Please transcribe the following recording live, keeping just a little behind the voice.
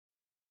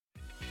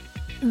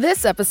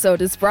This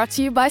episode is brought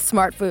to you by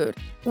Smart Food.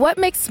 What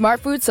makes Smart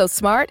Food so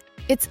smart?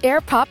 It's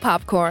Air Pop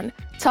Popcorn.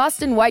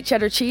 Tossed in white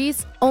cheddar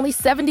cheese, only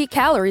 70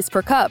 calories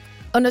per cup.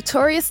 A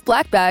notorious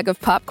black bag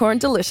of popcorn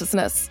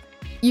deliciousness.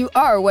 You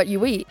are what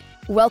you eat.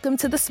 Welcome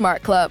to the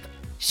Smart Club.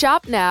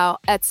 Shop now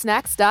at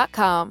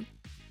snacks.com.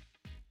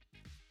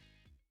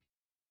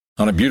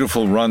 On a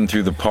beautiful run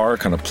through the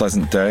park on a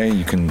pleasant day,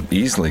 you can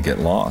easily get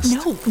lost.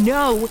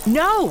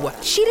 No!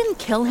 She didn't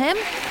kill him.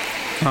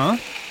 Huh?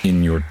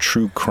 In your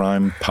true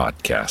crime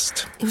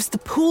podcast. It was the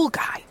pool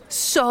guy.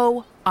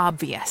 So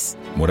obvious.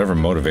 Whatever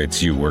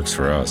motivates you works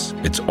for us.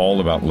 It's all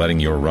about letting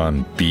your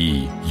run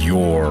be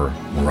your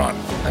run.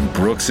 And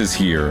Brooks is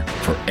here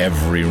for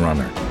every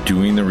runner,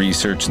 doing the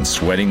research and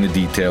sweating the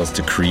details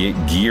to create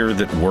gear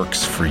that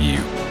works for you.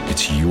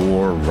 It's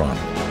your run.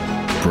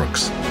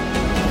 Brooks,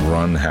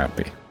 run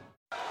happy.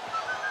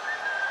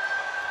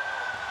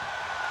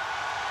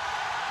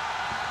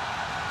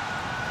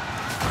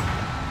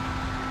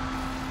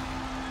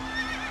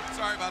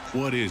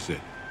 What is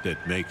it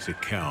that makes a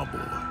cowboy?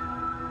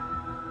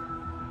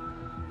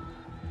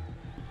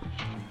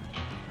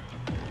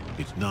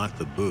 It's not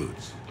the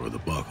boots or the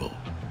buckle.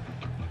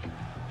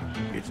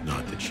 It's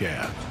not the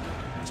chaps.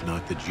 It's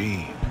not the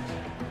jeans.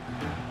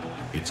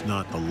 It's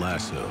not the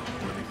lasso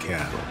or the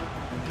cattle.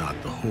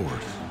 Not the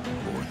horse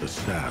or the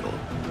saddle.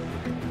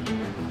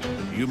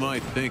 You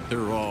might think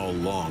they're all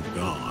long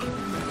gone,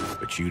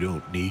 but you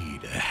don't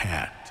need a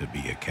hat to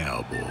be a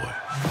cowboy.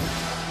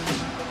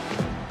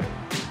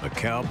 A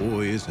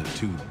cowboy isn't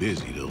too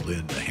busy to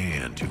lend a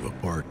hand to a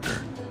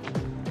partner.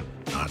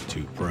 Not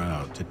too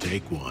proud to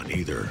take one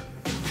either.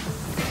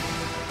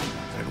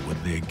 And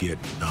when they get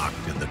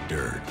knocked in the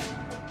dirt,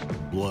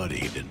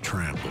 bloodied and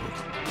trampled,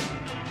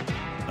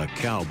 a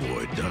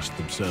cowboy dusts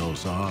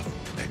themselves off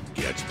and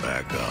gets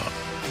back up.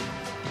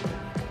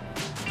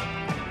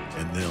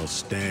 And they'll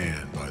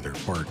stand by their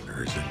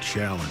partners and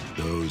challenge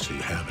those who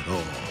have it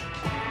all.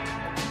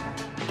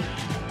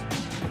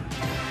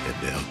 And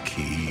they'll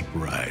keep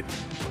riding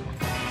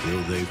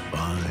till they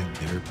find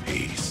their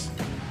peace.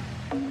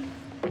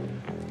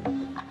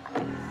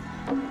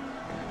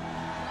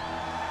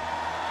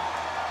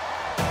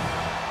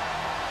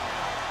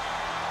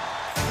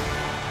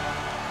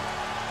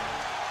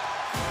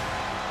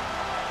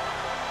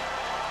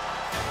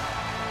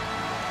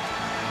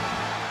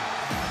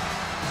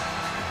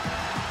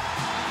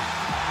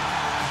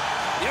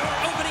 Your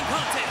opening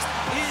contest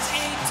is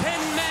a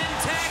 10-man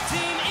tag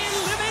team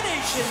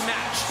elimination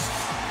match.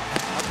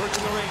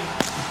 Approaching the ring,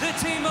 the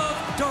team of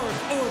Dark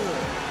Order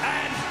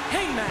and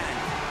Hangman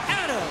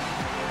Adam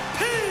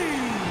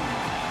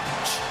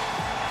Page.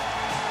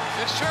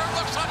 It sure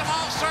looks like an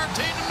all-star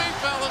team to me,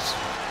 fellas.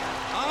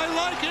 I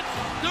like it.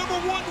 Number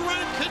one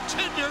ranked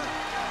contender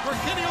for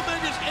Kenny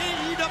Omega's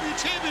AEW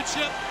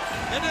championship.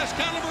 And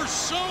Excalibur,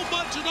 so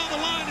much is on the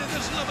line in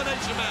this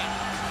elimination match.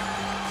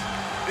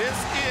 This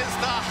is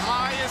the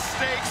highest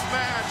stakes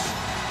match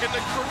in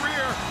the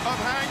career of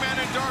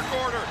Hangman and Dark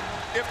Order.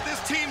 If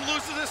this team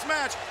loses this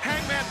match,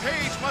 Hangman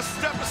Page must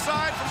step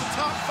aside from the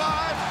top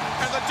 5,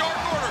 and the Dark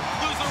Order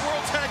lose their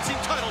World Tag Team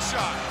title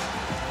shot.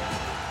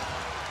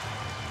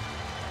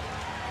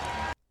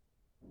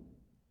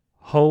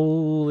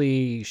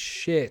 Holy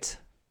shit.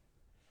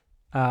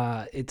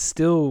 It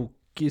still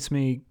gives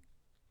me...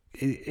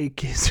 It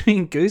gives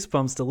me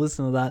goosebumps to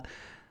listen to that.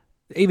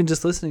 Even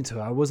just listening to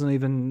it. I wasn't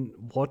even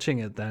watching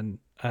it then.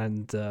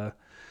 And,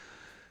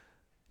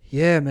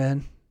 yeah,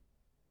 man.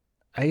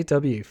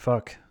 AEW,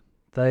 fuck.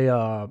 They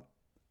are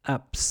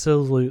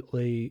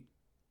absolutely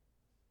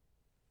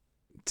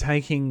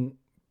taking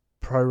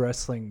pro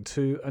wrestling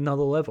to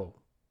another level.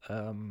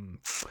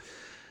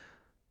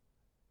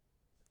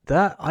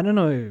 That, I don't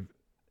know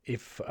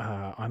if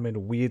I'm in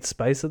a weird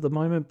space at the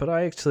moment, but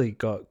I actually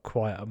got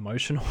quite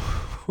emotional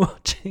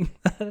watching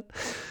that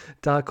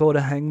Dark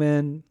Order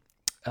Hangman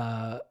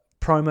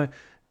promo.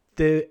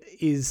 There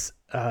is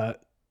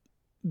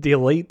the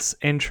Elite's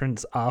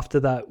entrance after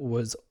that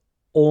was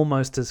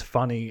almost as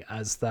funny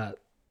as that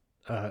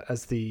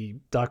as the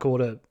Dark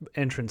Order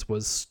entrance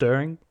was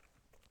stirring,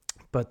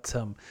 but I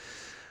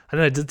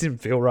don't know, it just didn't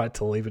feel right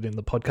to leave it in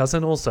the podcast.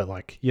 And also,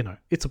 like, you know,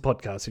 it's a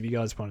podcast. If you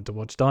guys wanted to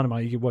watch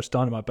Dynamite, you could watch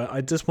Dynamite, but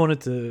I just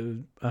wanted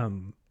to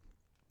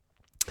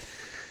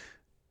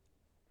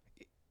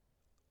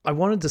I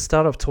wanted to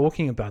start off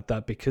talking about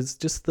that because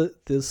just the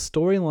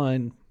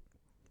storyline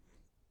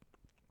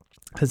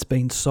has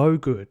been so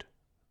good,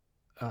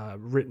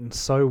 written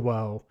so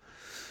well,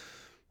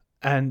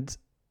 and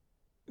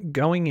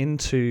going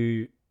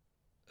into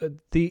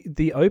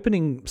the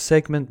opening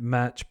segment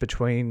match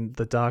between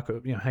the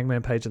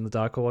Hangman Page and the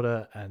Dark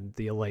Order and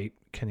the Elite,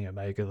 Kenny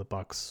Omega, the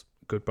Bucks,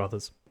 Good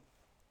Brothers.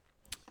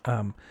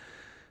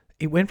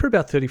 It went for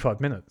about 35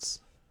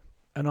 minutes,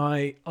 and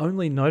I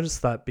only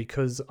noticed that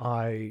because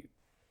I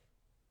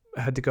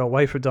had to go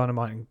away for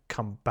Dynamite and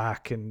come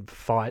back, and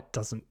Fight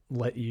doesn't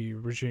let you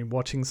resume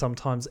watching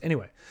sometimes.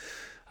 Anyway,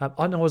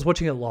 I was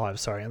watching it live,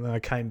 sorry, and then I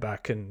came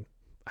back and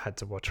had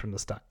to watch from the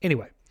start.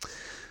 Anyway,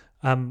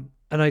 and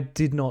I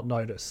did not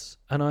notice,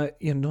 and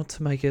not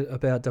to make it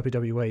about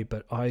WWE,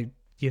 but I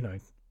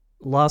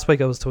last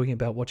week I was talking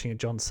about watching a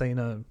John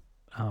Cena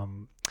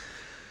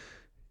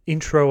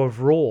intro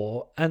of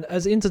Raw, and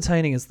as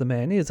entertaining as the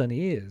man is, and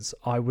he is,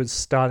 I was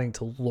starting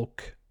to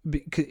look,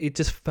 because it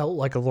just felt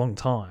like a long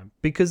time,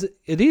 because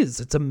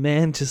it's a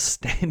man just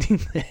standing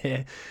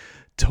there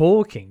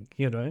talking,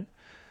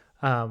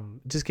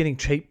 just getting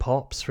cheap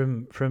pops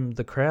from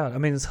the crowd. I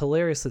mean, it's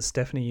hilarious that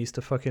Stephanie used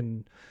to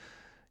fucking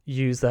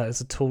use that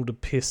as a tool to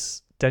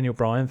piss Daniel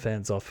Bryan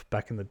fans off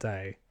back in the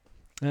day.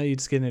 You're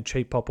just getting a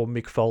cheap pop, or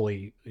Mick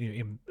Foley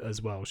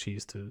as well. She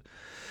used to,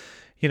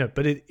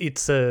 but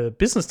it's a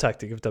business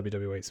tactic of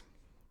WWE's.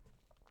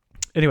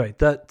 Anyway,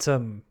 that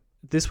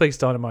this week's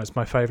Dynamite is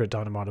my favorite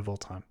Dynamite of all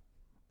time.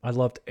 I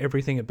loved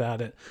everything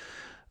about it.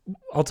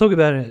 I'll talk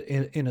about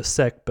it in a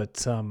sec,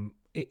 but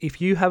if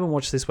you haven't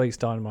watched this week's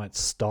Dynamite,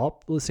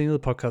 stop listening to the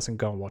podcast and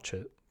go and watch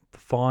it.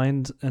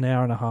 Find an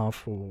hour and a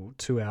half or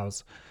 2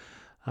 hours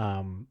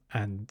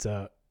and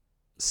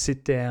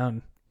sit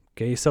down,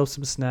 get yourself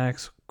some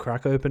snacks,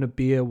 crack open a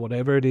beer,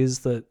 whatever it is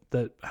that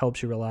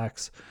helps you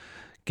relax.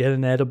 Get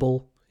an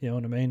edible, you know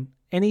what I mean?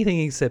 Anything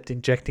except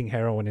injecting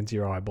heroin into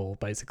your eyeball,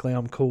 basically,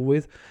 I'm cool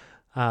with.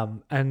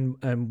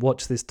 And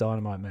watch this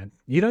Dynamite, man.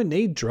 You don't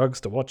need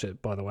drugs to watch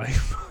it, by the way.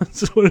 I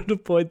just wanted to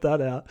point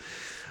that out.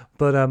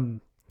 But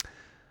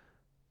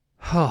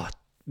oh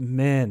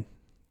man,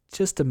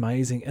 just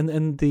amazing.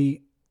 And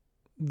the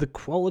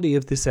quality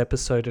of this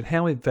episode and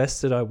how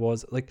invested I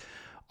was, like,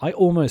 I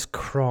almost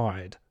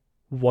cried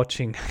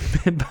watching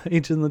Hangman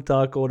Page and the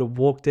Dark Order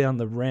walk down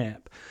the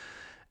ramp.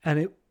 And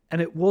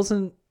it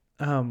wasn't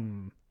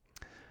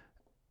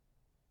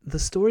the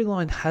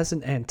storyline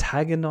hasn't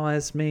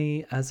antagonized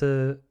me as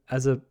a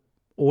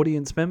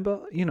audience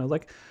member.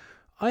 Like,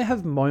 I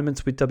have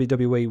moments with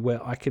WWE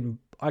where I can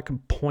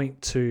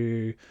point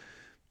to,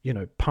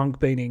 Punk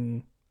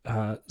beating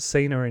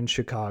Cena in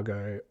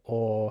Chicago,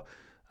 or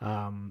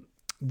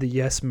the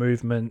Yes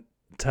Movement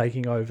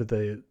taking over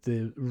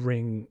the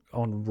ring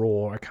on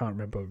Raw. I can't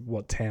remember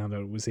what town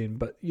it was in,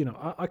 but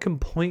I can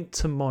point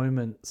to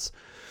moments.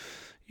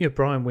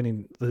 Bryan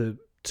winning the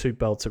 2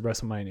 belts at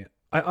WrestleMania.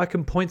 I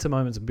can point to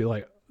moments and be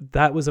like,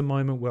 that was a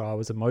moment where I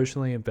was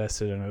emotionally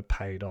invested and it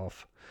paid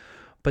off.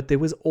 But there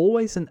was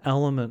always an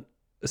element,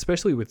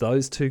 especially with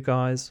those 2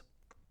 guys,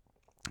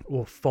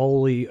 or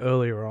Foley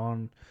earlier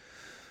on,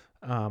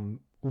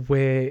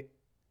 where,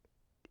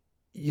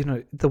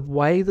 the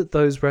way that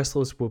those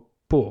wrestlers were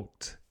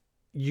booked,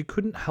 you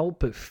couldn't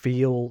help but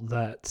feel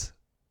that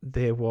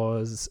there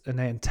was an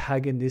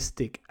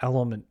antagonistic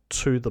element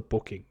to the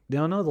booking.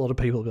 Now, I know a lot of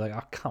people will be like,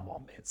 oh, come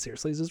on, man,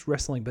 seriously, is this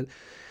wrestling? But,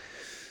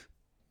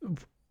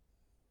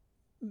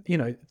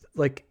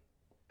 like,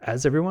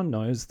 as everyone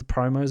knows, the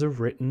promos are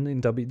written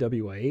in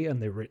WWE,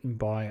 and they're written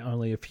by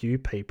only a few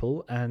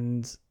people,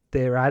 and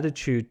their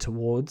attitude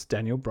towards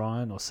Daniel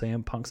Bryan or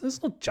CM Punk, so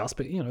it's not just,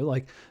 but,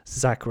 like,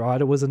 Zack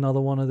Ryder was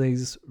another one of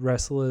these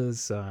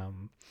wrestlers.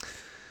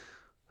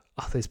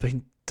 There's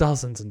been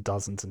dozens and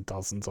dozens and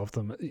dozens of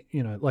them.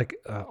 Like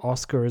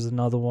Oscar is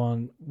another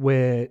one,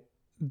 where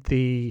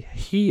the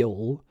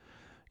heel,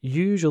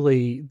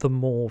 usually the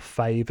more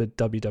favored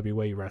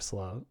WWE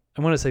wrestler,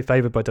 and when I say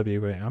favored by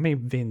WWE, I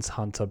mean Vince,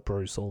 Hunter,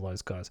 Bruce, all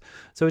those guys.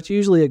 So it's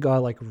usually a guy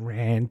like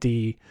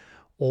Randy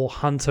or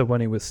Hunter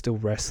when he was still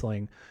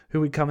wrestling, who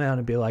would come out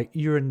and be like,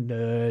 you're a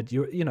nerd.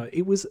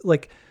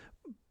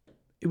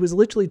 It was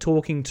literally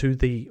talking to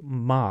the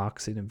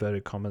marks, in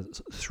inverted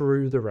commas,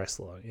 through the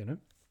wrestler,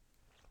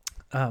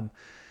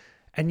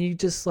 and you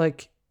just,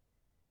 like,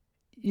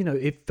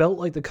 it felt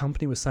like the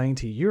company was saying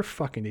to you, you're a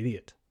fucking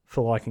idiot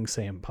for liking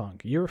CM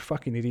Punk. You're a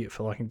fucking idiot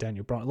for liking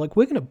Daniel Bryan. Like,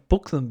 we're going to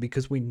book them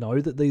because we know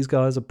that these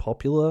guys are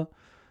popular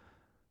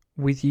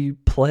with you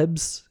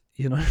plebs,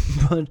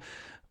 but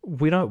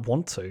we don't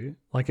want to.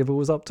 Like, if it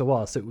was up to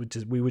us,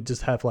 we would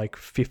just have like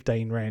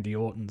 15 Randy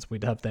Ortons.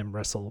 We'd have them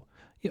wrestle.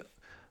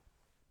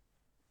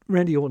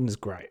 Randy Orton is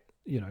great,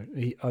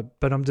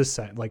 but I'm just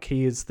saying, like,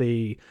 he is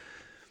the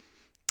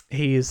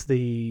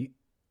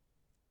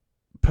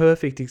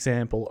perfect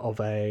example of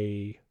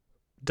a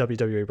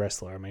WWE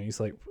wrestler. I mean, he's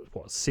like,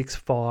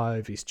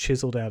 6'5", he's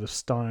chiseled out of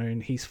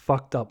stone, he's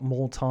fucked up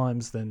more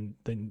times than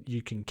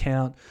you can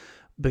count,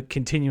 but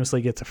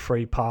continuously gets a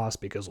free pass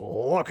because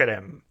look at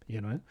him,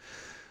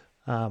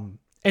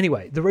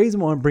 Anyway, the reason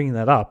why I'm bringing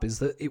that up is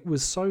that it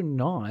was so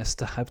nice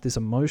to have this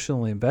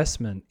emotional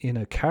investment in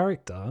a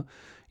character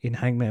in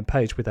Hangman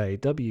Page with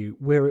AEW,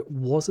 where it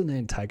wasn't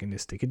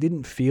antagonistic. It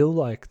didn't feel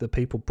like the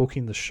people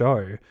booking the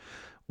show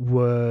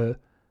were,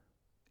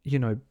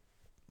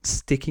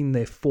 sticking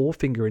their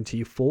forefinger into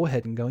your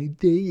forehead and going,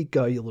 there you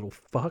go, you little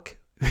fuck.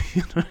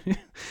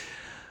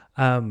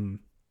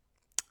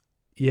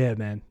 Yeah,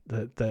 man,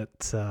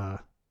 that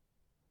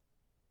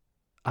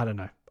I don't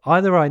know.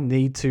 Either I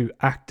need to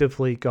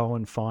actively go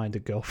and find a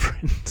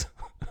girlfriend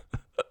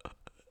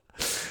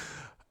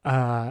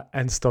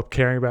and stop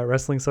caring about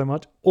wrestling so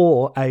much,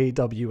 or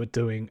AEW are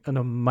doing an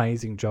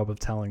amazing job of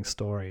telling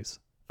stories.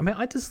 I mean,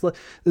 the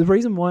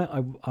reason why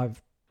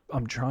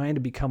I'm trying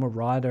to become a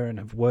writer and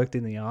have worked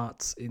in the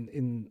arts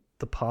in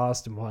the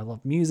past and why I love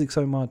music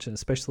so much, and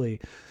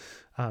especially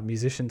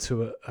musicians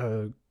who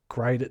are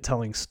great at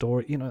telling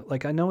story. You know,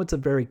 like I know it's a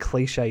very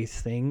cliche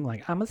thing.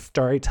 Like I'm a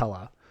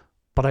storyteller,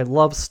 but I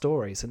love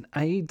stories, and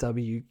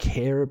AEW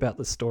care about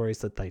the stories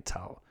that they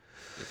tell.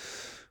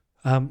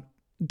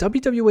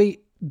 WWE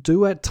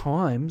do at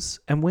times,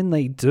 and when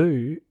they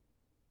do,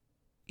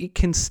 it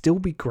can still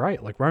be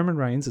great. Like Roman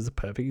Reigns is a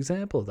perfect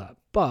example of that.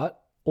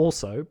 But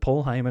also,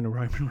 Paul Heyman and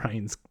Roman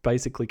Reigns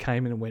basically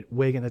came in and went,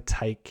 we're going to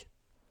take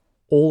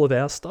all of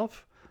our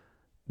stuff,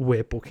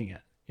 we're booking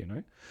it,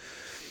 you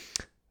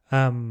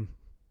know?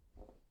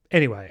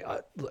 Anyway,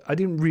 I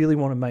didn't really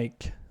want to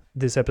make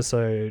this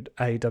episode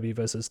AEW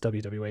versus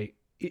WWE.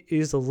 It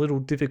is a little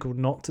difficult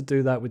not to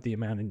do that with the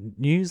amount of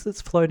news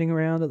that's floating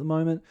around at the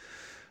moment.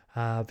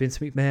 Vince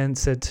McMahon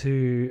said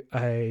to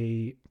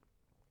a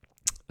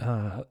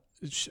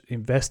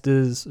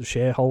investors,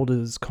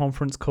 shareholders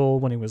conference call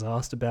when he was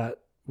asked about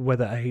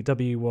whether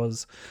AEW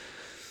was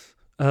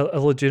a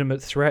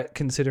legitimate threat,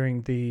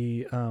 considering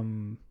the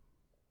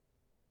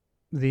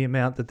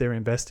amount that they're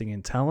investing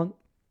in talent.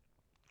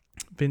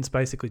 Vince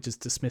basically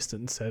just dismissed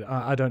it and said,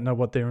 I don't know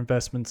what their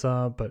investments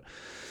are, but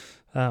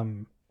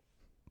you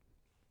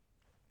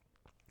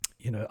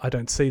know, I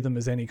don't see them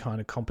as any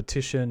kind of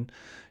competition.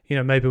 You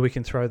know, maybe we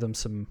can throw them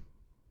some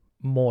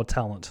more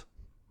talent.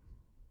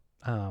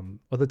 Or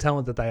the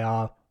talent that they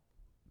are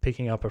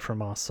picking up are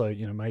from us. So,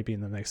 you know, maybe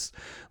in the next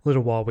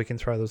little while we can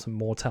throw them some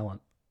more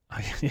talent.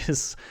 I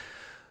guess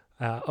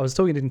I was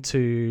talking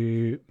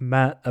to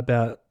Matt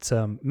about...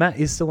 Matt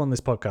is still on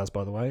this podcast,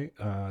 by the way,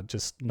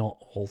 just not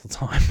all the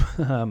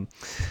time.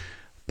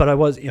 But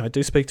I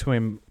do speak to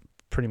him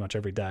pretty much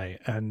every day.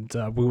 And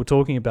we were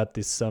talking about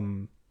this...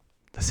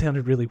 that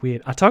sounded really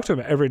weird. I talk to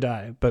him every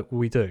day, but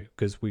we do,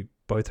 because we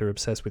both are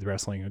obsessed with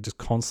wrestling and just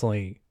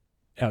constantly...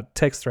 Our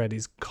text thread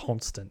is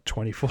constant,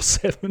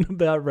 24/7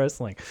 about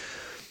wrestling,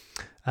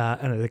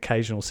 and an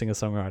occasional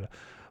singer-songwriter.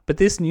 But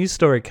this news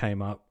story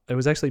came up. It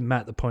was actually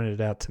Matt that pointed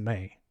it out to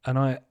me, and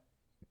I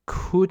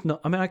could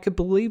not. I mean, I could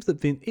believe that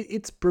Vince.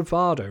 It's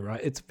bravado,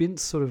 right? It's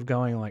Vince sort of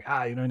going like,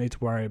 you don't need to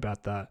worry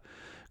about that,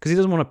 because he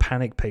doesn't want to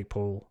panic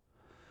people,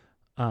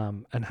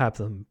 and have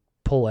them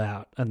pull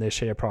out and their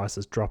share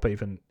prices drop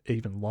even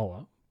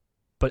lower.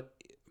 But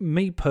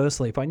me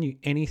personally, if I knew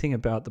anything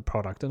about the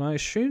product, and I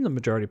assume the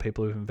majority of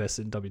people who've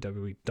invested in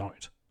WWE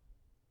don't,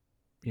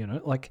 you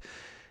know, like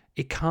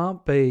it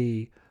can't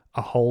be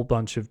a whole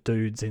bunch of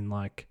dudes in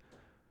like,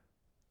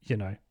 you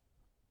know,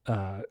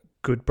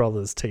 Good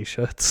Brothers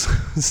t-shirts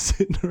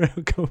sitting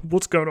around going,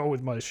 what's going on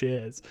with my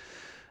shares?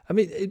 I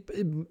mean,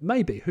 it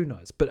may be, who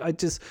knows? But I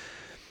just,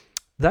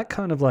 that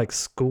kind of like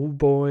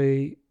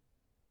schoolboy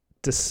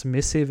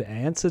dismissive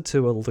answer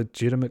to a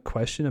legitimate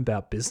question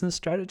about business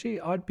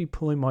strategy, I'd be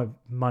pulling my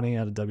money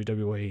out of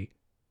WWE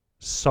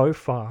so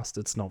fast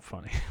it's not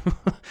funny.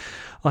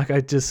 Like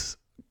I just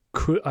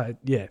could,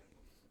 yeah.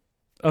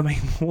 I mean,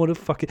 what a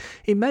fucking...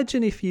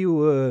 Imagine if you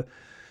were,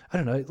 I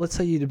don't know, let's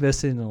say you'd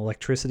invested in an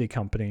electricity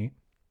company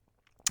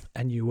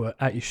and you were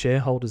at your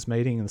shareholders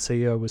meeting and the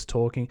CEO was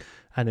talking,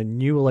 and a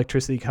new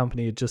electricity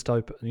company had just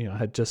opened, you know,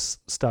 had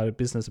just started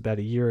business about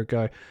a year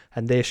ago,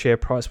 and their share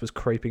price was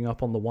creeping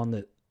up on the one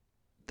that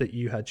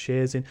you had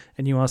shares in,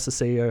 and you asked the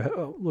CEO,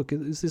 oh, look,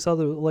 is this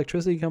other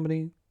electricity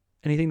company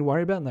anything to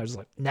worry about? And they're just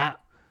like, nah,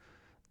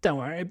 don't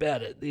worry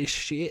about it, this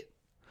shit.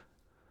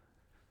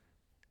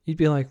 You'd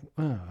be like,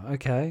 oh,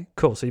 okay,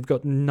 cool. So you've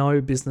got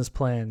no business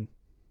plan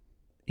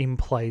in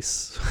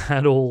place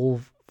at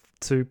all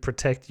to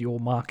protect your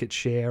market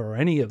share or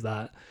any of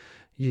that.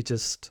 You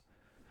just,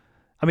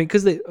 I mean,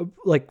 because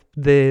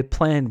their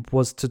plan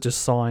was to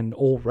just sign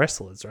all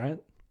wrestlers, right?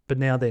 But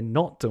now they're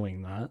not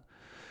doing that.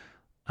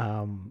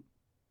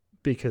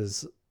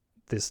 Because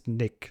this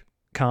Nick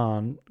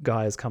Khan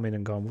guy has come in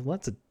and gone, well,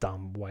 that's a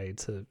dumb way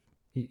to...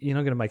 You're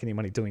not going to make any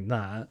money doing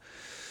that.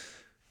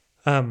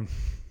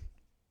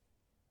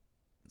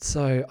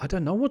 So I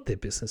don't know what their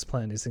business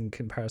plan is in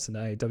comparison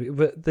to AEW,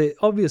 but they're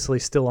obviously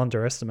still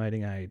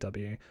underestimating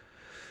AEW,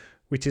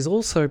 which is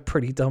also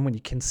pretty dumb when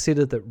you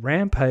consider that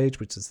Rampage,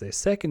 which is their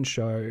second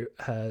show,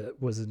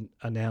 was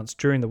announced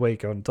during the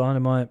week on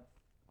Dynamite.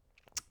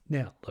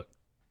 Now, look,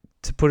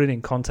 to put it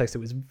in context, it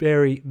was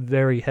very,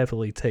 very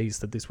heavily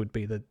teased that this would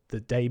be the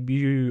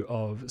debut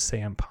of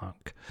CM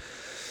Punk.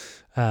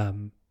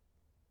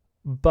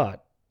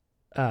 But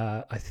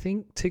I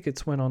think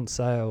tickets went on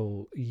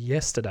sale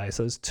yesterday,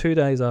 so it was 2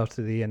 days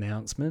after the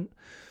announcement.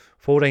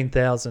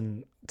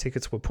 14,000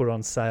 tickets were put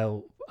on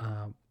sale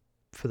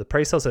for the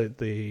pre-sale. So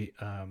the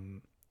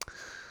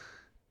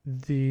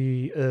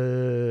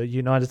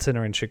United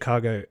Center in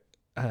Chicago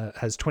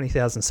has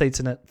 20,000 seats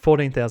in it.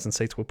 14,000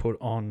 seats were put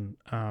on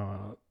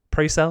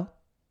pre-sale.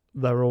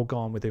 They were all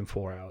gone within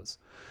 4 hours.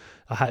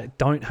 I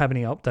don't have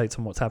any updates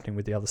on what's happening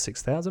with the other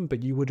 6,000,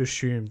 but you would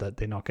assume that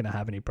they're not going to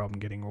have any problem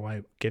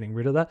getting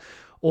rid of that.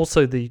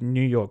 Also, the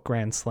New York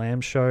Grand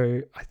Slam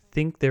show, I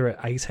think they're at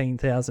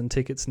 18,000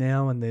 tickets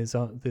now, and there's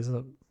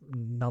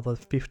another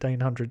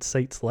 1,500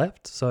 seats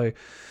left. So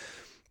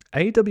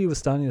AEW was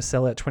starting to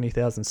sell out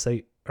 20,000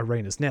 seat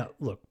arenas. Now,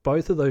 look,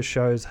 both of those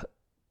shows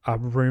are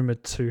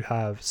rumored to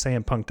have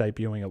CM Punk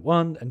debuting at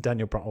one and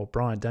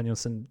Bryan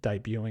Danielson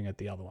debuting at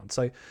the other one.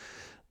 So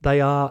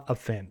they are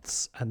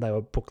events and they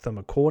will book them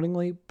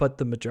accordingly, but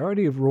the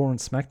majority of Raw and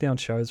SmackDown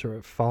shows are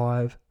at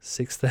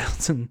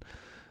 5,000-6,000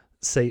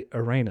 seat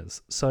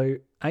arenas. So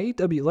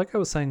AEW, like I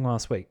was saying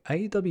last week,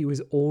 AEW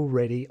is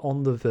already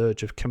on the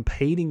verge of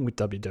competing with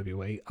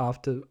WWE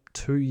after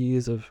 2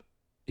 years of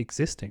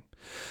existing.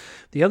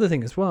 The other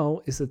thing as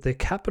well is that their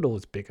capital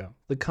is bigger.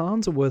 The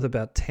Khans are worth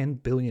about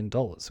 $10 billion.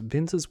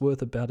 Vince is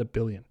worth about $1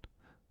 billion.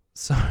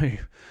 So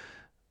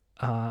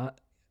I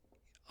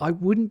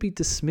wouldn't be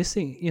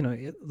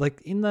dismissing,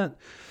 like in that,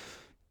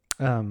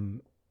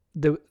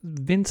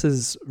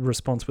 Vince's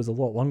response was a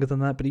lot longer than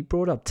that, but he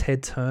brought up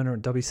Ted Turner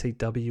and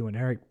WCW and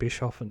Eric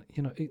Bischoff, and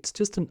it's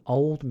just an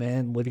old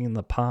man living in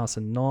the past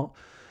and not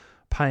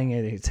paying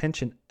any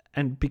attention.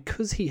 And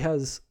because he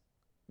has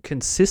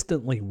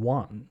consistently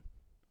won,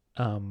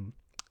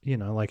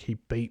 like he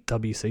beat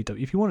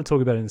WCW. If you want to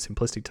talk about it in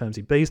simplistic terms,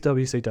 he beats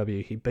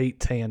WCW, he beat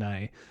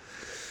TNA,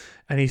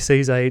 and he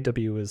sees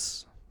AEW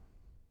as,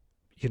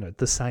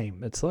 the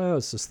same. It's like,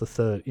 it's just the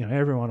third.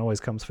 Everyone always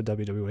comes for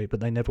WWE, but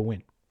they never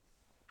win.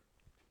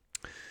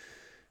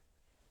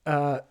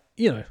 So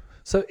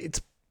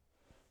it's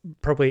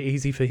probably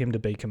easy for him to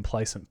be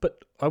complacent.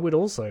 But I would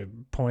also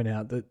point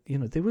out that,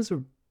 there was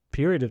a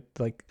period of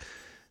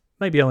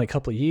maybe only a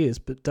couple of years,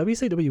 but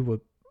WCW were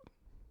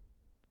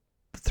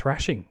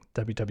thrashing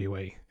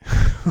WWE.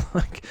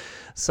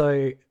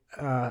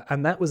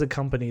 And that was a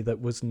company that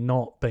was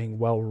not being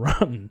well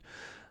run.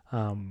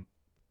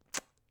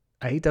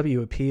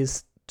 AEW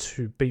appears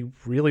to be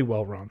really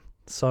well run.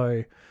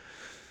 So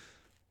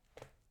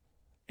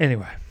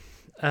anyway,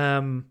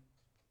 I'll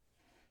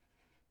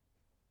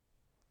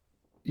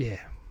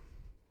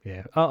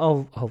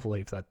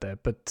leave that there.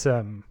 But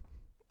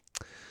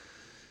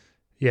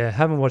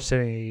haven't watched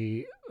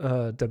any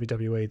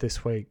WWE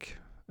this week.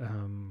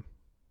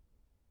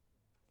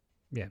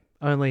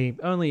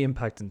 Only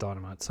Impact and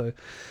Dynamite. So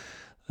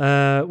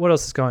what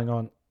else is going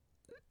on?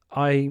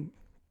 I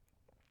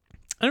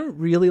don't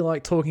really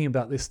like talking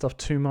about this stuff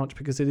too much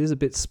because it is a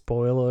bit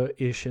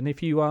spoiler-ish. And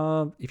if you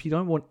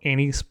don't want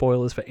any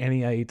spoilers for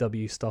any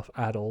AEW stuff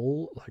at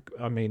all,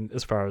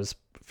 as far as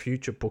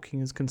future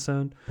booking is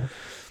concerned,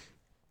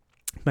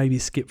 maybe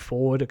skip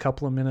forward a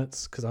couple of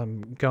minutes because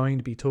I'm going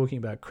to be talking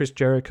about Chris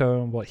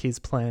Jericho and what his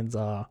plans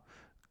are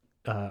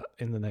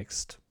in the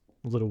next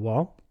little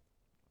while.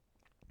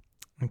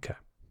 Okay,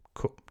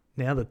 cool.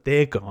 Now that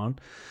they're gone,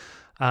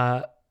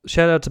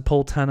 shout out to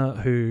Paul Tanner,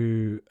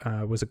 who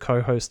was a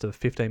co-host of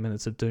 15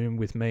 Minutes of Doom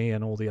with me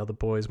and all the other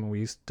boys when we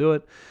used to do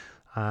it.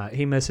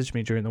 He messaged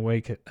me during the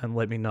week and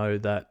let me know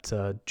that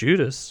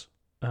Judas,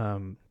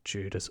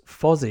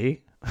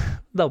 Fozzy,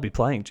 they'll be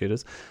playing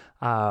Judas,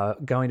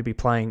 going to be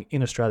playing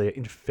in Australia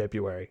in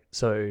February.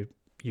 So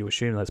you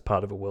assume that's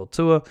part of a world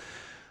tour,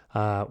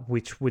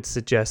 which would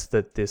suggest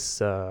that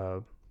this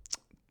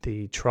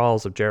the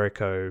Trials of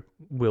Jericho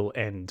will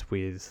end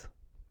with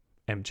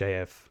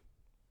MJF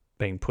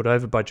being put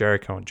over by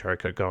Jericho and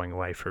Jericho going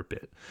away for a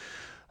bit,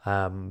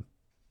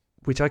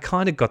 which I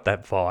kind of got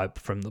that vibe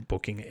from the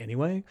booking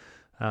anyway.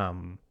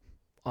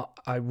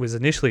 I was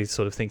initially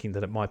sort of thinking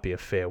that it might be a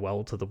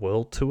farewell to the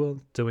world tour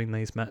doing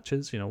these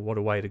matches, what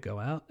a way to go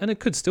out. And it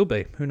could still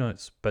be, who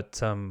knows.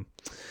 But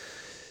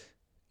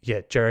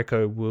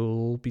Jericho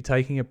will be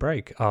taking a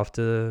break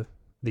after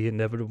the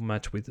inevitable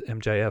match with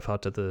MJF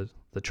after the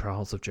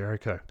Trials of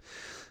Jericho.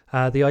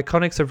 The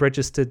IIconics have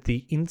registered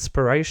the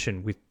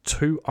Inspiration with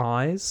 2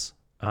 eyes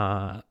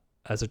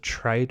as a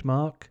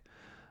trademark.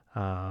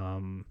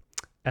 And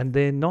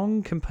their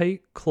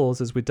non-compete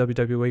clauses with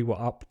WWE were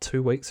up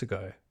 2 weeks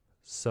ago.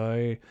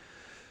 So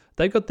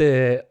they've got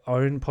their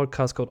own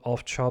podcast called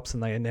Off Chops,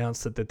 and they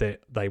announced that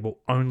they will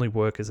only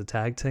work as a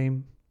tag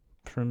team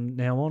from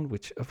now on,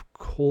 which of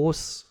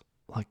course,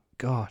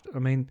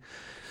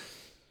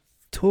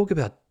 talk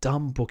about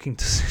dumb booking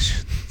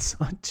decisions.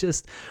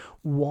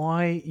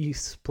 Why you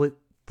split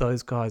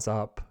those guys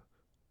up,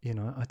 I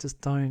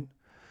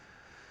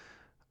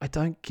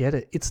don't get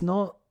it. It's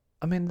not,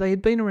 they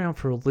had been around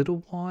for a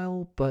little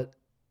while, but,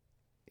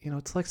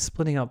 it's like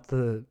splitting up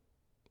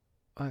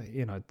I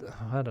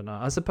don't know.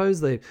 I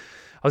suppose I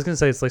was going to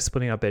say it's like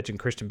splitting up Edge and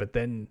Christian, but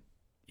then,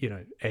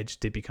 Edge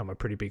did become a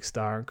pretty big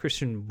star, and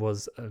Christian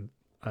was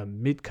a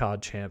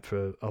mid-card champ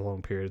for a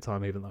long period of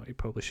time, even though he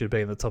probably should have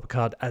been in the top of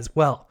card as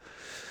well.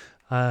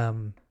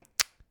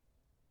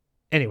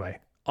 Anyway,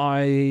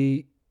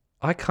 I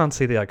can't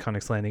see the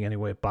IIconics landing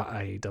anywhere but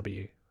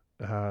AEW.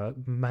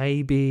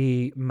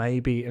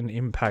 Maybe an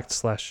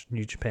Impact /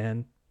 New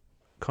Japan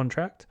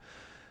contract.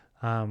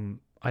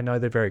 I know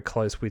they're very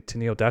close with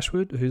Tennille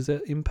Dashwood, who's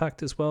at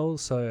Impact as well.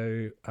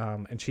 So,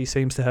 and she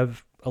seems to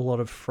have a lot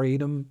of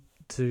freedom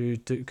to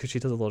do because she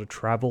does a lot of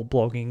travel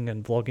blogging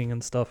and vlogging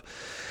and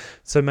stuff.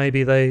 So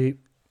maybe they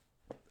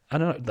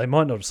might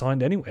not have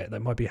signed anywhere. They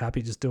might be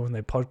happy just doing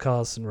their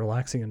podcasts and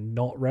relaxing and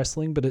not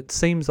wrestling. But it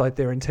seems like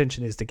their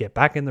intention is to get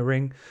back in the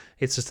ring.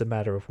 It's just a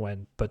matter of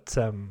when. But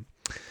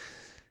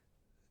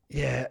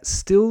yeah,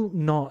 still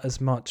not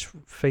as much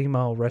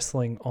female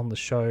wrestling on the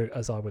show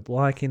as I would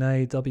like in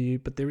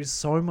AEW, but there is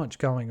so much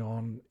going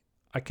on.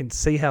 I can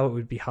see how it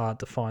would be hard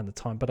to find the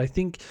time, but I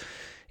think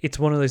it's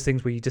one of those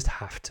things where you just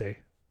have to.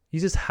 You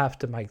just have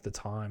to make the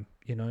time,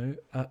 you know.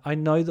 I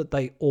know that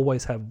they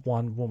always have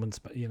one women's,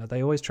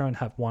 they always try and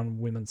have one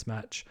women's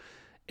match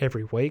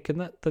every week,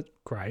 and that's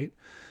great.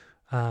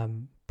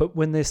 But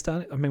when they're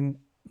starting, I mean,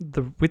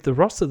 with the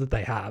roster that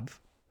they have,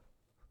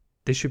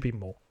 there should be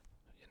more,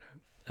 you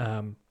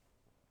know.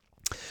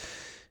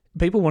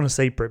 People want to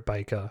see Britt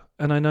Baker,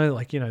 and I know,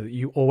 like, you know,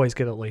 you always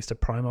get at least a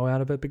promo out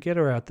of it, but get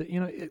her out there.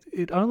 You know,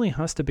 it only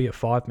has to be a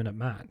 5-minute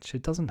match.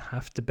 It doesn't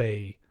have to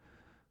be,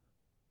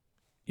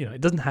 you know,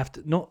 it doesn't have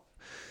to, not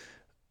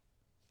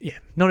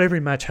every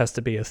match has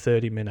to be a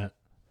 30-minute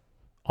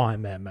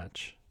Iron Man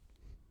match.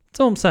 That's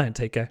all I'm saying,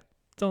 TK.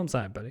 That's all I'm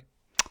saying, buddy.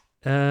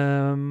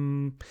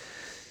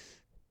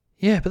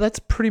 Yeah, but that's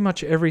pretty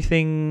much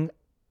everything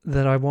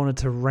that I wanted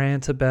to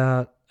rant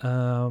about.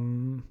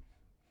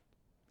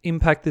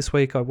 Impact this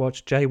week, I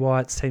watched Jay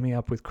White's teaming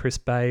up with Chris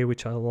Bay,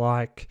 which I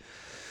like.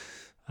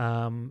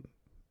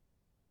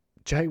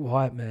 Jay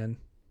White, man,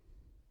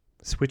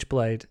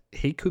 Switchblade,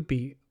 he could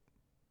be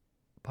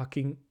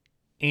fucking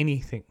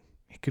anything.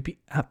 He could be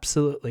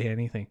absolutely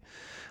anything.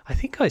 I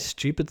think I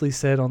stupidly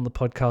said on the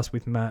podcast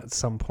with Matt at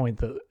some point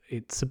that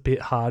it's a bit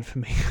hard for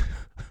me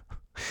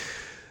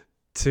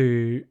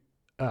to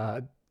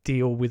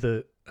deal with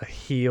a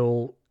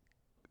heel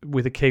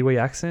with a Kiwi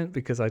accent,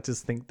 because I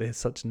just think they're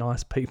such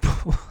nice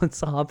people. It's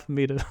hard for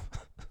me to...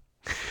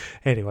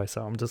 Anyway,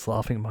 so I'm just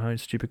laughing at my own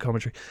stupid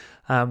commentary.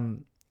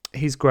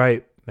 He's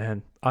great,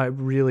 man. I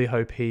really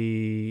hope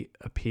he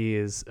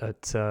appears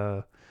at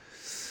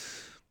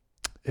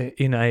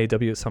in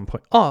AEW at some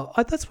point.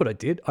 That's what I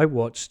did. I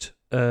watched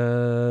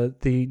the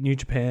New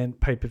Japan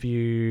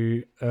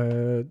pay-per-view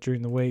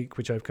during the week,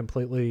 which I've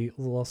completely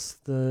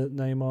lost the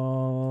name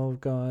of.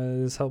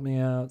 Guys, help me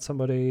out.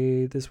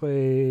 Somebody this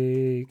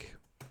week.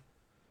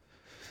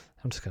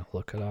 I'm just going to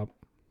look it up.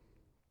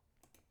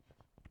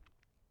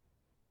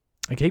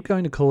 I keep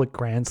going to call it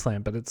Grand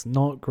Slam, but it's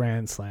not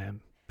Grand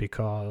Slam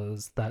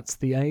because that's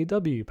the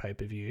AEW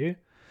pay-per-view.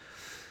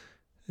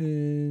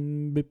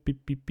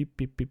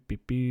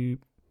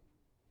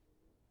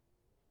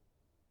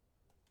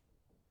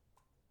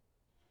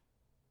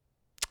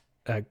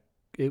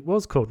 It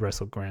was called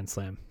Wrestle Grand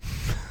Slam.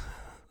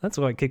 That's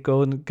why I keep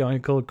going to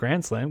call it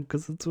Grand Slam,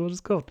 because that's what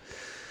it's called.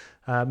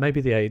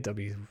 Maybe the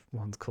AEW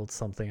one's called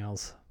something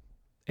else.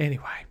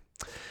 Anyway,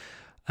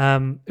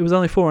 it was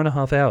only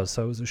 4.5 hours,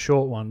 so it was a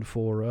short one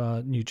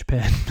for New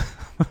Japan.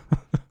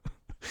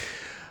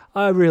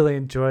 I really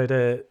enjoyed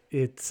it.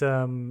 It's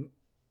shout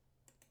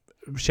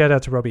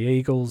out to Robbie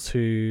Eagles,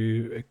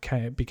 who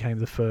became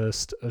the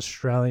first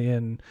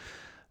Australian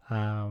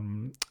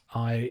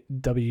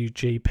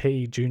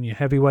IWGP Junior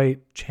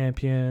Heavyweight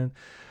Champion.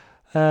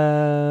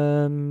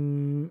 Dangerous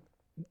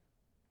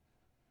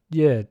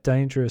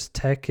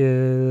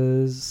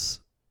Techers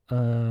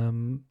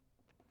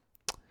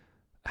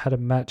had a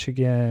match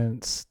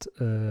against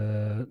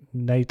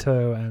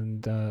Naito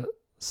and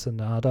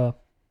Sonata,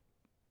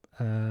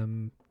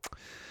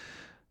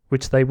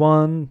 which they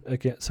won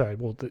against.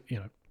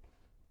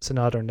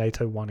 Sonata and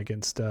Naito won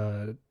against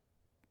Dangerous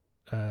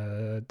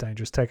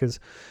Techers.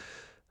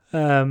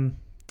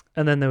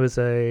 And then there was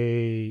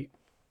a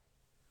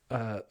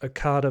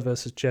Carter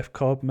versus Jeff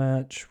Cobb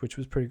match, which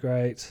was pretty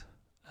great.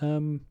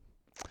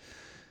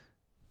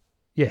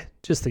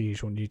 Just the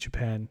usual New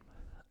Japan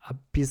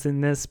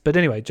business. But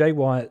anyway, Jay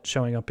White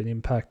showing up in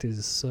Impact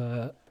is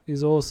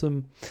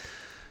awesome.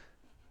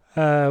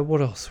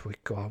 What else we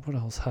got? What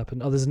else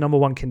happened? There's a number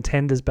one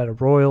contenders battle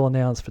royal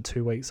announced for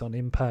 2 weeks on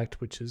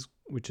Impact, which is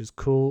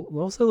cool. It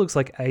also looks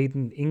like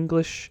Aiden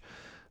English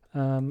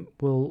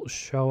will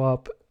show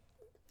up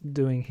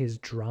doing his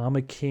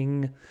Drama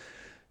King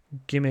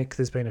gimmick.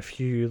 There's been a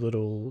few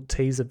little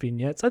teaser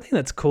vignettes. I think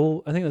that's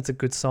cool. I think that's a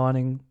good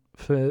signing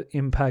for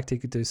Impact. He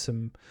could do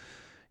some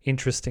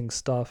interesting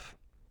stuff.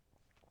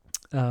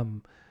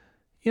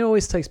 It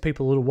always takes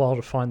people a little while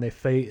to find their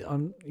feet.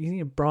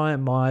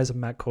 Brian Myers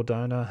and Matt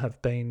Cardona have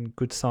been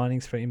good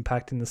signings for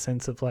Impact in the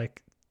sense of,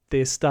 like,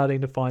 they're starting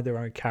to find their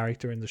own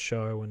character in the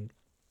show, and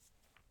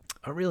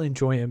I really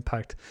enjoy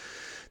Impact.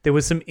 There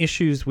were some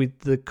issues with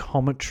the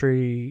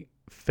commentary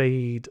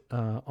feed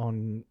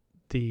on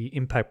the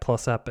Impact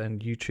Plus app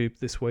and YouTube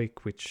this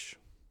week, which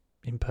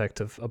Impact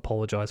have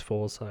apologized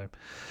for, so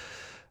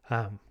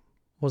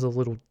was a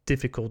little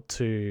difficult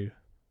to...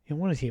 I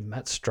want to hear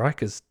Matt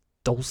Stryker's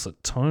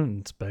dulcet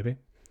tones, baby.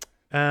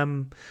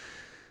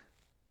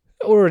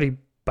 Already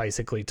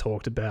basically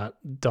talked about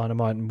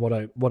Dynamite and what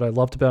I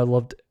loved about it. I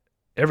loved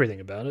everything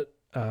about it.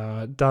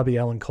 Darby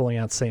Allin calling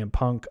out CM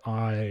Punk.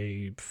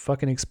 I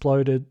fucking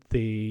exploded.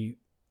 The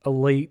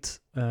Elite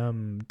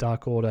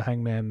Dark Order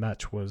Hangman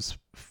match was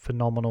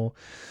phenomenal.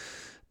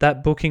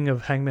 That booking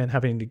of Hangman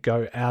having to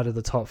go out of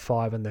the top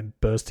 5 and then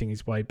bursting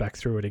his way back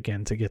through it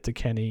again to get to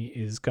Kenny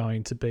is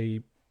going to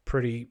be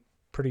pretty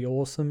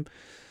awesome.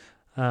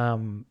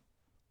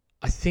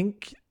 I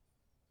think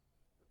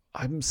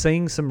I'm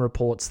seeing some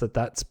reports that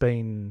that's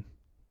been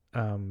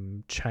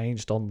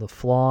changed on the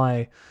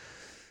fly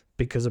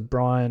because of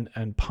Bryan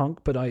and Punk,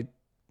 but I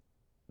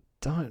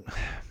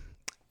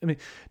mean,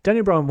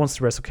 Daniel Bryan wants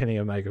to wrestle Kenny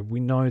Omega. We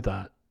know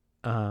that.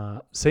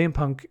 CM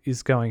Punk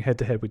is going head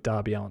to head with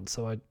Darby Allin,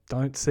 so I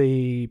don't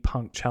see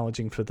Punk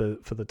challenging for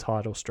the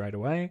title straight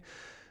away.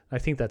 I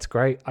think that's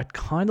great. I'd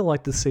kind of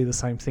like to see the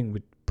same thing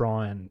with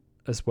Bryan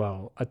as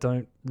well. I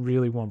don't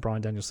really want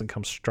Bryan Danielson to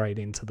come straight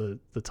into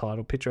the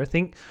title picture. I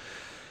think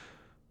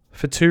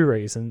for two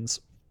reasons.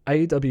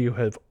 AEW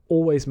have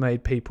always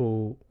made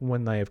people,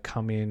 when they have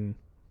come in,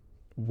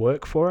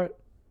 work for it.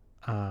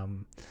 I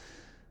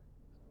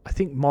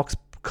think Mox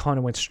kind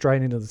of went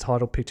straight into the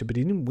title picture, but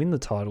he didn't win the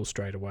title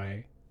straight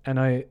away.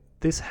 And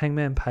this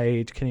Hangman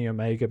Page Kenny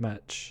Omega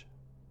match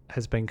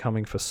has been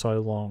coming for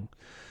so long.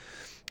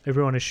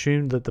 Everyone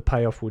assumed that the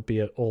payoff would be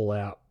at All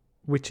Out,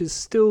 which is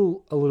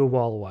still a little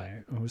while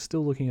away. We're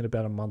still looking at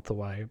about a month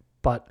away.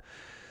 But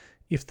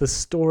if the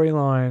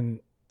storyline,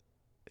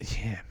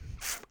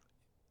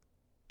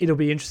 it'll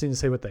be interesting to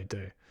see what they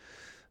do.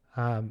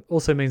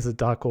 Also means the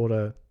Dark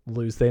Order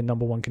lose their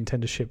number one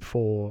contendership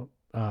for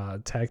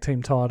tag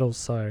team titles,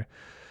 so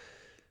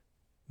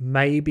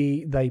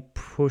maybe they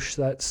push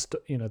that,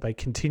 they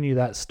continue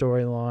that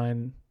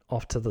storyline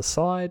off to the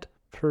side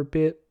for a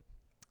bit.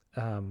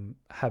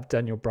 Have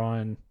Daniel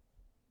Bryan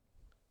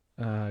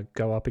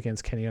go up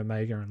against Kenny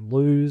Omega and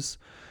lose.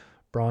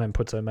 Bryan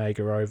puts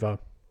Omega over.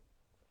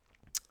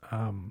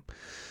 And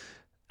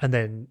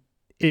then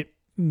it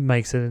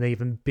makes it an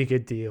even bigger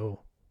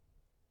deal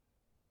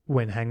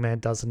when Hangman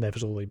does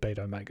inevitably beat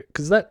Omega.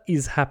 Because that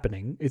is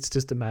happening. It's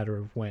just a matter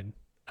of when.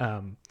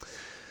 And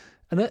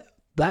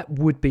that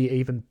would be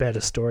even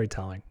better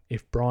storytelling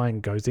if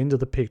Bryan goes into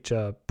the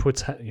picture,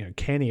 puts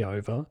Kenny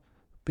over,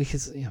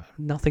 because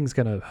nothing's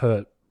going to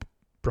hurt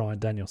Bryan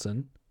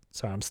Danielson.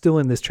 So I'm still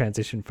in this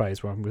transition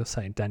phase where I'm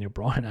saying Daniel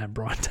Bryan and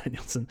Bryan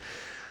Danielson.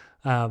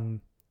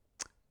 And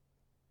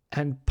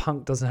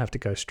Punk doesn't have to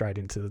go straight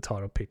into the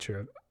title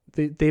picture.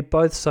 They're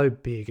both so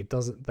big.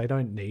 They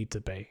don't need to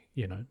be,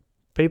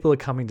 People are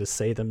coming to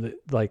see them.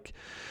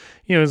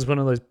 It's one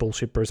of those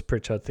bullshit Bruce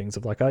Pritchard things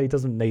of he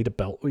doesn't need a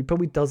belt. He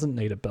probably doesn't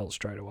need a belt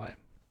straight away.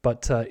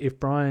 But if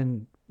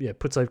Bryan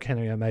puts over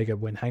Kenny Omega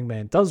when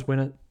Hangman does win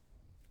it,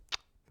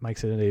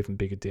 makes it an even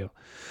bigger deal.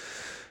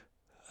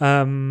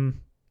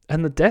 And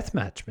the death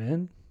match,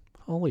 man.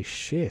 Holy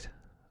shit.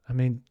 I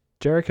mean,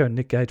 Jericho and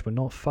Nick Gage were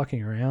not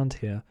fucking around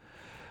here.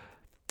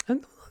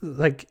 And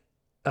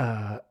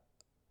I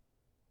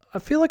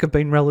feel like I've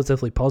been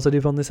relatively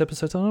positive on this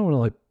episode. So I don't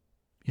want to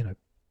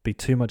be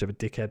too much of a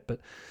dickhead, but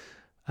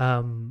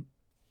Matt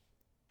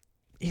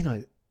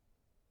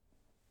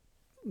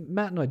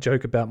and I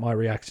joke about my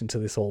reaction to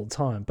this all the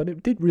time, but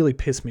it did really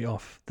piss me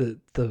off when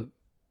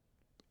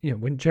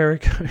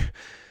Jericho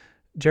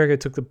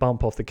took the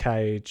bump off the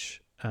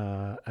cage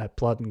at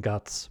Blood and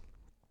Guts,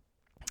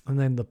 and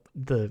then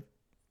the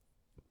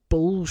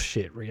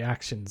bullshit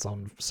reactions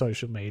on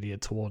social media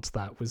towards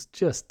that was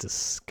just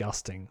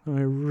disgusting. It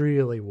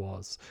really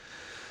was.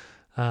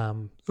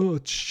 Oh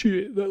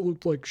shit, that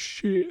looked like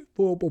shit,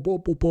 blah blah blah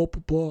blah blah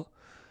blah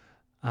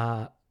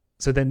blah.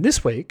 So then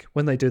this week,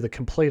 when they do the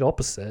complete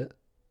opposite,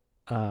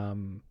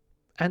 and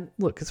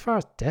look, as far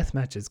as death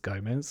matches go,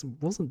 man, it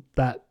wasn't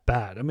that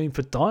bad. I mean,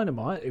 for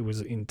Dynamite, it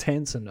was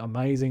intense and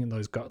amazing, and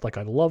those guys,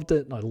 I loved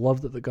it, and I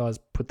loved that the guys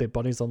put their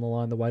bodies on the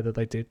line the way that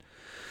they did.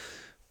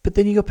 But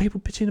then you got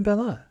people bitching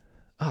about that.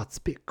 Oh, it's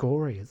a bit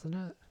gory, isn't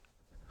it?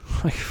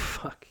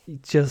 Fuck, you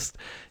just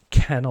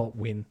cannot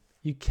win.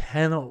 You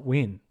cannot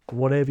win,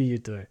 whatever you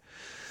do.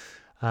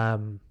 I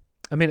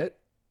mean,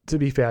 to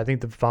be fair, I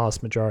think the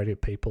vast majority of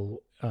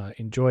people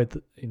enjoyed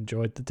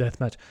the death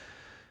match.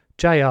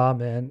 JR,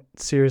 man,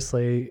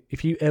 seriously,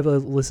 if you ever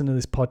listen to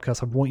this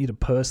podcast, I want you to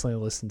personally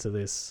listen to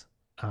this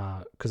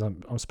because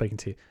I'm speaking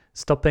to you.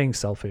 Stop being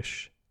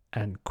selfish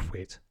and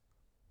quit.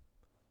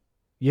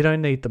 You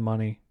don't need the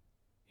money,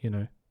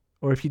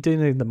 or if you do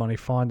need the money,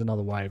 find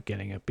another way of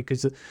getting it,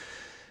 because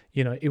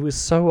it was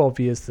so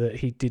obvious that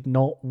he did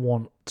not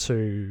want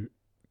to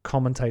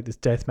commentate this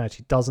death match.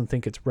 He doesn't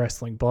think it's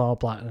wrestling, blah,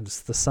 blah. And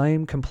it's the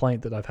same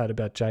complaint that I've had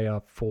about JR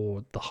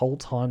for the whole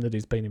time that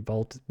he's been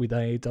involved with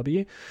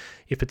AEW.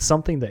 If it's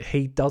something that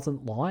he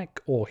doesn't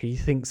like or he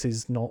thinks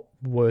is not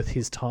worth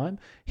his time,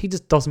 he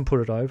just doesn't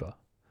put it over.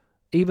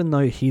 Even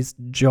though his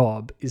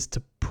job is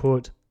to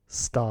put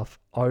stuff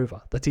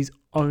over. That's his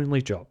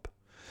only job.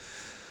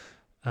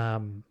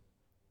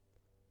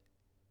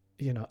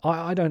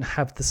 I don't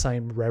have the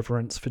same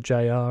reverence for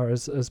JR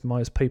as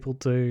most people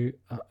do.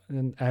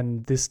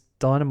 And this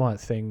Dynamite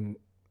thing,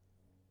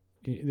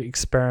 the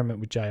experiment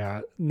with JR,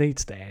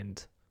 needs to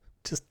end.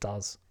 It just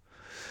does.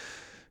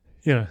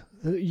 You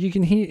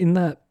can hear in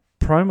that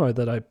promo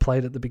that I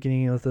played at the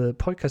beginning of the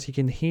podcast, you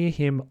can hear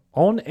him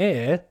on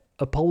air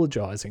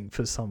apologizing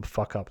for some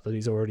fuck up that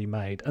he's already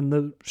made. And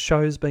the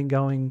show's been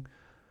going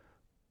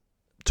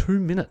 2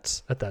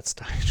 minutes at that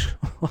stage.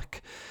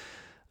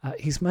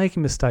 He's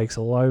making mistakes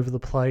all over the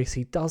place.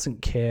 He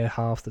doesn't care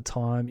half the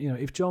time.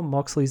 If John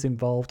Moxley's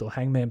involved or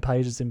Hangman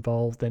Page is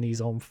involved, then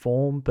he's on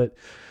form. But,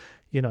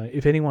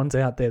 if anyone's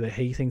out there that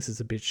he thinks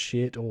is a bit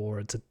shit or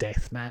it's a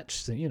death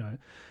match, then,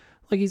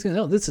 he's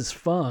going, this is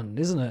fun,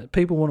 isn't it?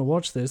 People want to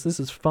watch this.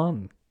 This is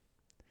fun.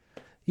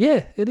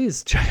 Yeah, it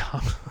is, JR.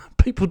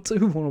 People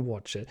do want to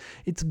watch it.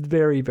 It's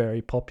very,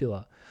 very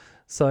popular.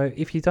 So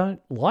if you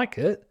don't like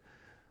it,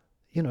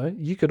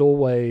 you could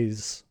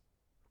always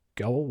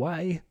go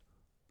away.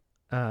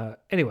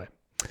 Anyway,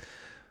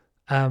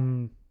 I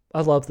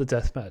love the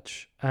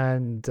deathmatch,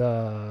 and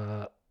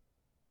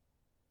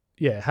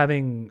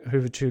having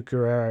Juventud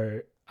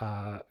Guerrero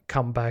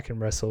come back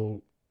and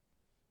wrestle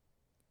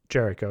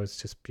Jericho is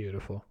just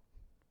beautiful.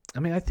 I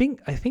mean, I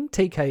think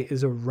TK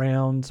is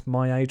around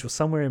my age or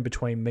somewhere in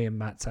between me and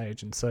Matt's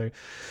age, and so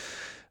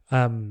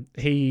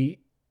he,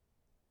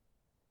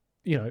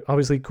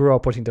 obviously grew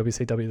up watching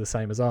WCW the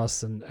same as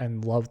us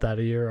and loved that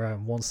era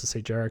and wants to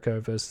see Jericho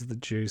versus the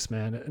Juice,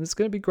 man. And it's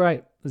going to be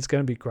great. It's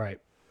going to be great.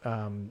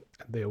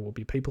 There will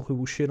be people who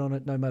will shit on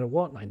it no matter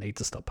what, and I need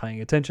to stop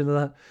paying attention to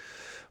that.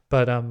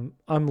 But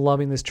I'm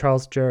loving this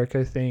Charles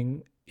Jericho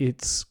thing.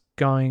 It's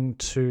going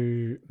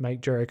to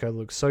make Jericho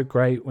look so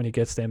great when he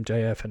gets to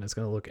MJF, and it's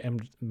going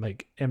to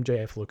make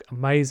MJF look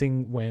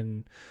amazing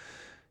when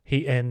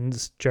he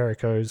ends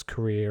Jericho's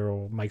career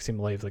or makes him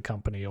leave the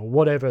company or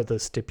whatever the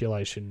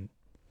stipulation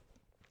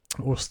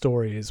or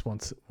story is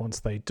once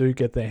they do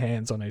get their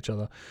hands on each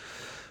other.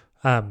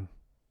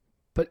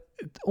 But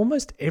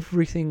almost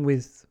everything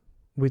with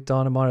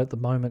Dynamite at the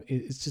moment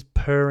is just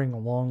purring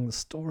along. The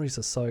stories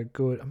are so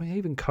good. I mean,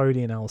 even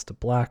Cody and Aleister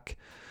Black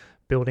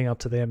building up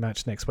to their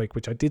match next week,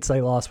 which I did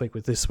say last week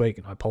was this week,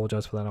 and I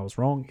apologize for that. I was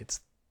wrong. It's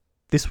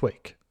this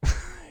week,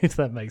 if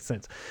that makes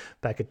sense.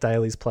 Back at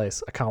Daly's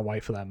place. I can't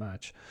wait for that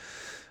match.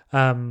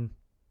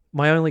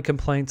 My only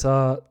complaints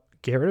are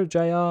get rid of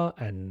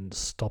JR and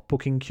stop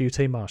booking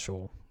QT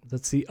Marshall.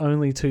 That's the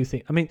only two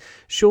things. I mean,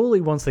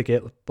 surely once they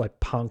get like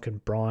Punk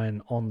and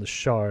Bryan on the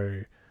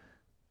show,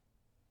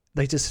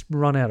 they just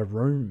run out of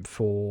room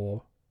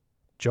for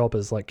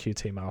jobbers like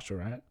QT Marshall,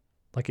 right?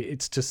 Like,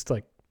 it's just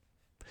like,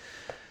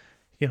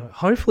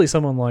 hopefully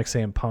someone like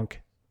CM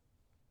Punk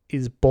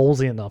is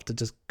ballsy enough to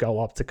just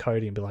go up to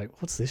Cody and be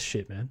like, what's this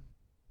shit, man?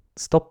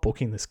 Stop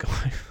booking this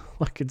guy.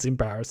 Like, it's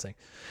embarrassing.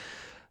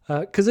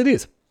 Because it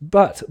is.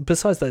 But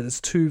besides that,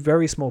 there's two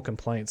very small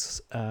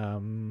complaints.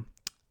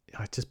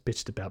 I just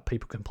bitched about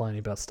people complaining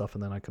about stuff,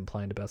 and then I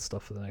complained about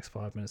stuff for the next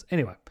 5 minutes.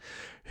 Anyway,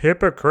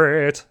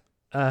 hypocrite.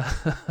 Anyway,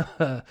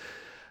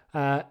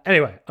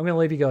 I'm going to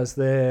leave you guys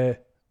there.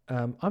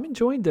 I'm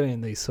enjoying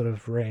doing these sort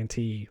of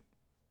ranty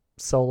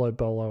solo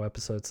bolo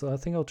episodes, so I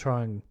think I'll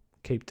try and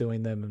keep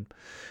doing them, and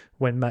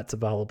when Matt's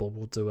available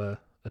we'll do a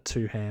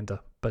two-hander,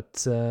 but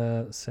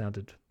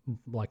sounded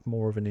like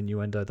more of an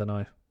innuendo than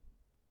I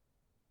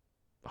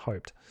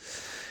hoped.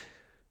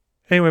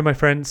 Anyway, my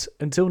friends,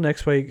 until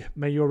next week,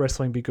 may your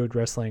wrestling be good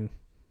wrestling,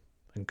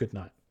 and good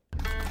night.